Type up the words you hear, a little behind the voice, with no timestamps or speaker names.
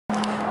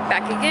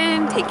back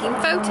again, taking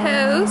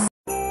photos.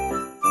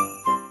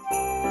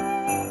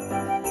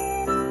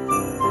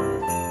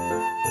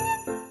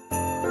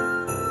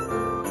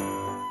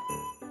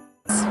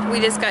 We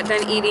just got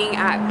done eating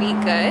at Be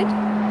Good.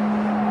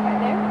 Right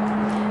there.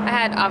 I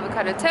had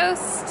avocado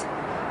toast,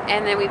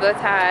 and then we both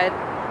had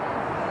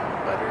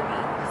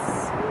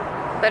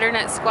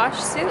butternut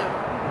squash soup.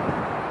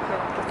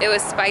 It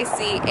was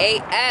spicy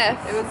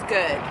AF. It was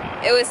good.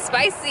 It was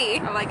spicy.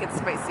 I like it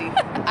spicy.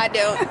 I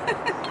don't.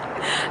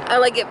 I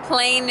like it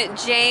plain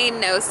Jane,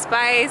 no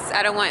spice.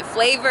 I don't want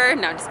flavor.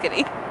 No, I'm just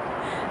kidding.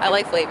 I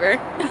like flavor.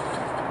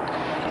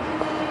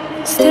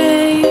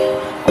 Stay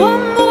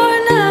one more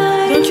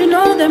night. Don't you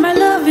know that my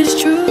love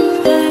is true?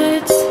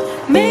 Let's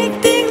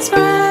make things right.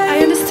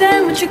 I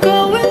understand what you're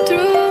going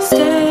through.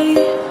 Stay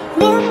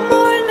one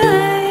more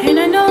night, and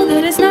I know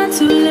that it's not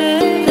too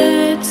late.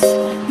 Let's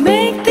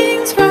make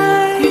things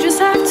right. You just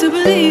have to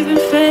believe in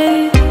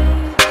fate.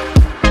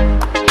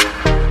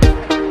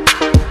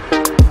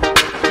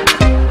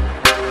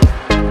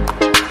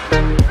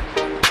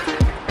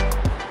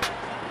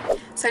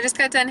 So I just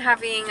got done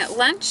having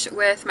lunch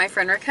with my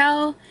friend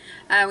Raquel.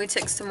 We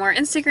took some more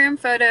Instagram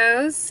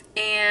photos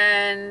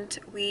and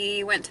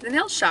we went to the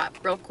nail shop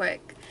real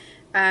quick.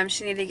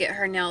 She needed to get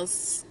her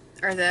nails,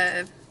 or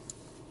the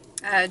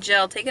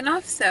gel taken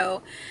off,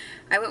 so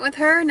I went with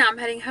her. Now I'm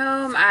heading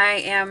home.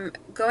 I am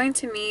going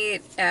to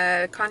meet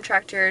a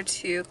contractor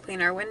to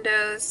clean our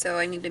windows, so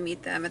I need to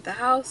meet them at the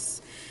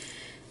house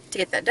to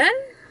get that done.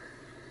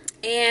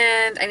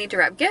 And I need to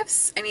wrap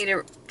gifts. I need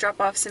to drop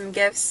off some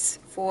gifts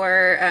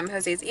for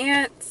Jose's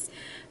aunts,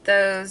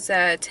 those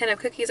tin of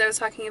cookies I was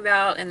talking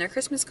about, and their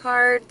Christmas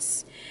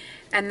cards.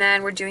 And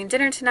then we're doing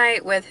dinner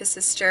tonight with his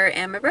sister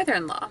and my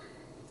brother-in-law.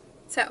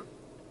 So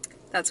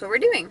that's what we're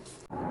doing.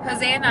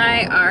 Jose and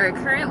I are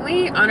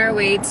currently on our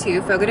way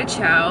to Fogo de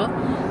Chao.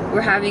 We're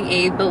having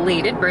a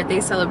belated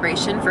birthday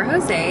celebration for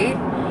Jose,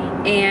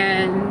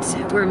 and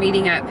we're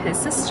meeting up his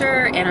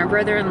sister and our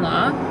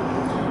brother-in-law.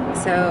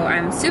 So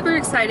I'm super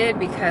excited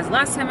because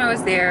last time I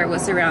was there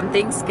was around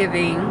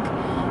Thanksgiving,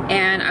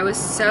 and I was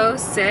so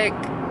sick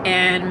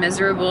and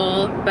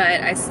miserable,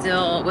 but I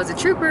still was a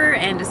trooper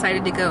and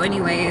decided to go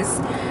anyways.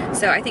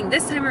 So I think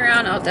this time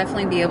around I'll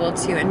definitely be able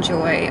to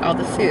enjoy all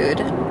the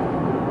food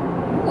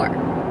more.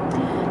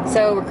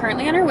 So we're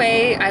currently on our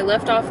way. I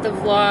left off the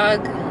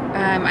vlog.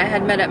 I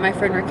had met up my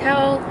friend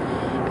Raquel.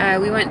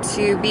 We went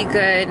to Be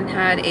Good and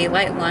had a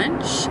light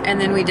lunch, and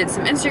then we did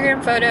some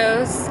Instagram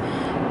photos.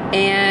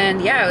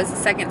 And yeah, it was the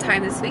second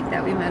time this week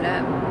that we met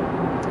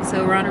up.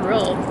 So we're on a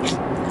roll.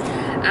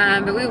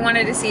 But we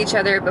wanted to see each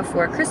other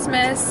before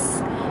Christmas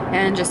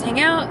and just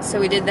hang out, so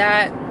we did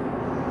that.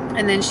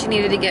 And then she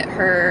needed to get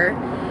her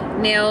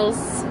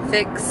nails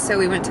fixed, so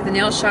we went to the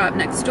nail shop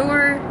next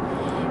door.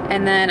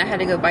 And then I had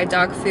to go buy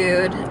dog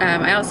food.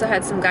 I also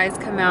had some guys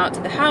come out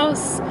to the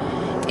house,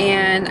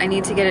 and I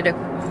needed to get a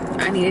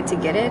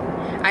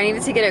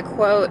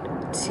quote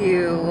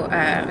to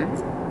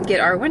get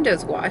our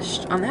windows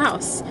washed on the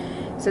house.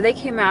 So they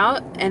came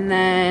out, and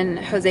then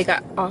Jose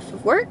got off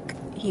of work.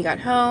 He got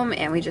home,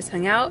 and we just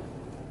hung out.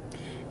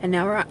 And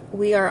now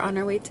we are on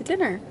our way to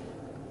dinner.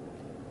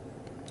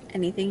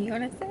 Anything you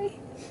want to say?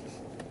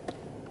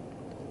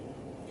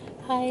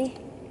 Hi.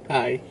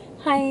 Hi.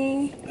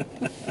 Hi.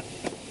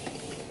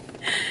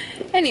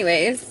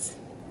 Anyways,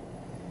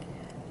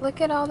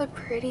 look at all the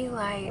pretty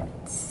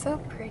lights. So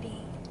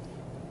pretty.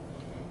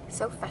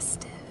 So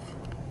festive.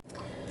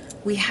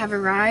 We have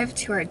arrived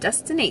to our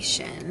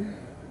destination,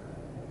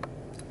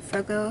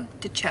 Fogo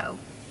de Chao.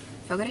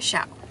 Fogo de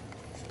Chao.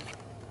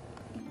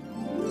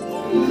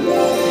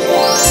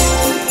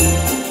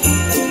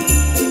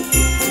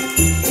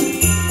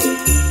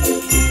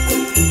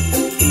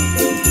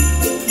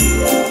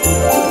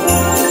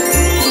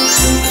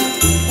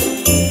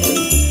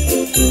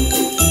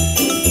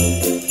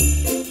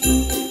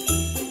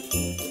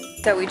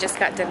 So we just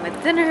got done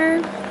with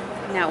dinner.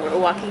 Now we're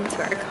walking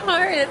to our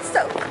car, and it's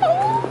so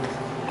cold.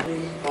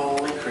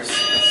 Holy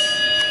Christmas.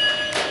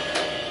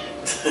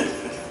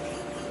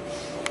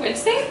 What'd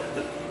you say?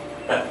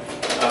 I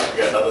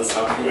forgot how the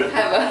song went.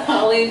 Have a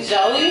holly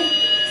jolly?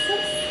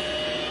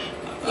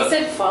 You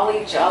said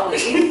folly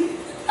jolly.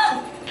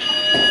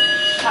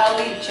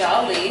 Holly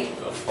jolly.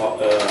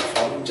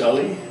 Folly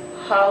jolly?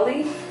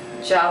 Holly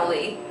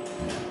jolly.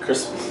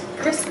 Christmas.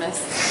 Christmas.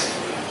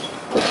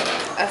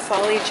 A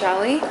folly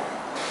jolly.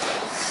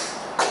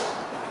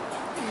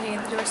 Any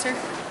at the door, sir?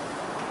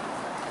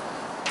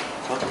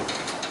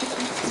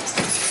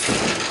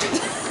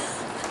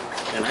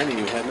 And I didn't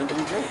even have nothing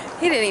to drink.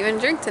 He didn't even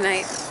drink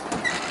tonight.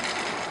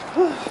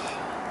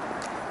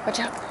 Watch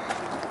out.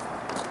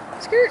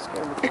 Skirt.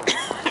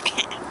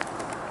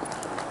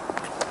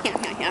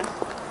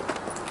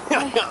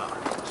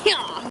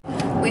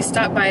 We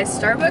stopped by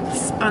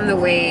Starbucks on the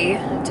way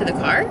to the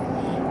car,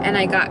 and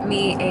I got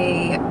me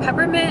a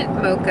peppermint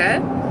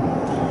mocha.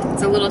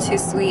 It's a little too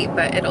sweet,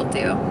 but it'll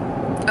do.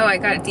 Oh, I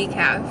got a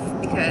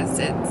decaf because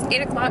it's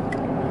 8 o'clock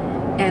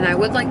and I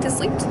would like to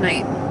sleep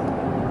tonight.